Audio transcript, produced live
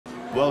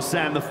Well,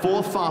 Sam, the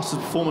fourth fastest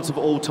performance of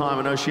all time,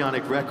 an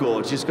oceanic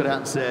record. You just got out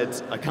and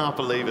said, I can't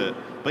believe it.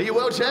 But you're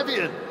world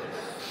champion.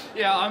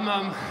 Yeah,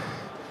 I'm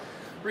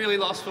really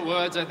lost for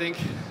words, I think.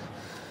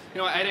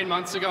 You know, 18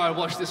 months ago, I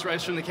watched this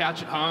race from the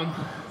couch at home.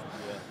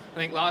 Yeah. I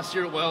think last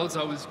year at Worlds,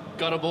 I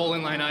got a ball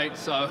in lane 8,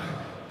 so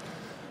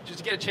just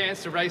to get a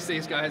chance to race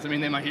these guys, I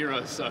mean, they're my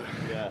heroes, so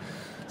yeah,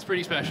 it's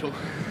pretty special.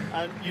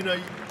 And, you know,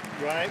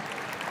 right?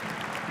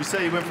 You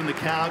say you went from the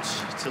couch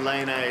to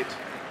lane 8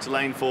 to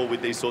lane 4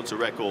 with these sorts of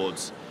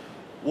records.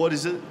 What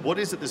is it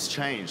that's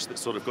changed that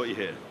sort of got you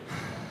here?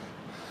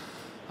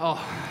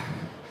 Oh,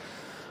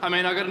 I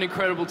mean, I got an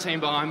incredible team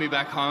behind me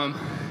back home.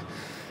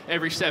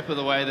 Every step of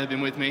the way, they've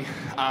been with me.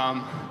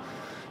 Yeah,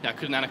 I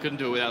couldn't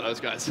do it without those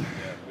guys. Yeah,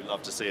 we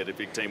love to see it, a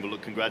big team. Well,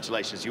 look,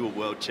 congratulations, you were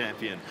world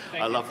champion.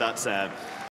 Thank I you. love that, Sam.